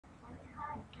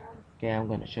Okay, I'm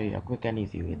gonna show you a quick and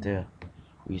easy way to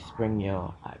respring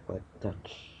your iPod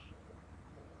Touch.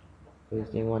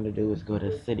 First thing you want to do is go to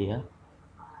Cydia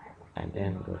and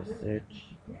then go to search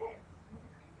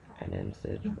and then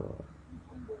search for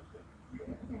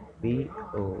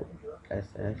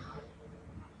BOSSPREFS.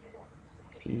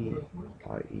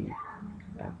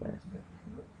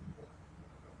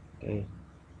 Okay,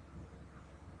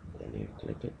 then you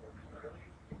click it,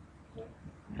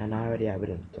 and I already have it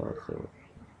installed, so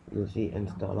you'll see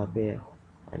install up here,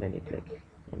 and then you click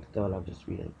install. I'll just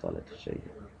reinstall it to show you.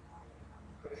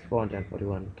 It's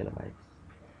 441 kilobytes.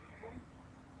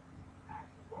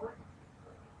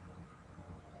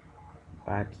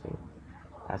 Alright, so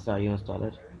that's how you install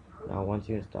it. Now once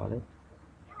you install it,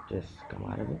 just come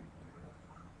out of it,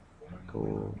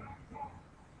 go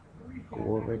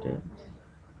over it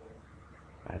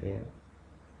right here.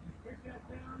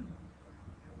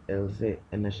 It'll say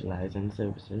initializing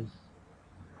services,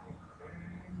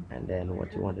 and then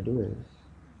what you want to do is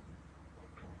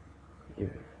you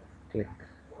click,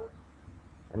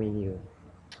 you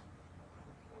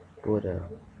go to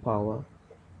power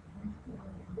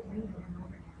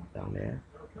down there,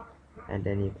 and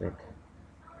then you click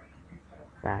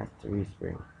fast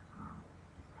respring.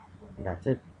 That's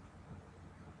it.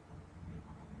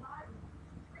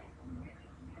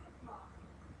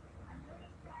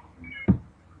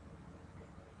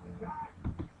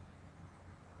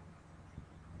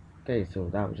 Okay, so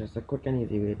that was just a quick and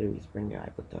easy way to respring your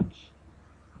Ipod Touch.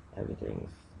 Everything's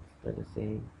still the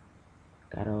same.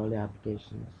 Got all the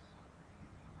applications.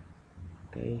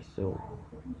 Okay, so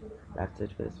that's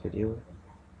it for this video,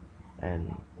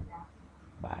 and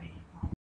bye.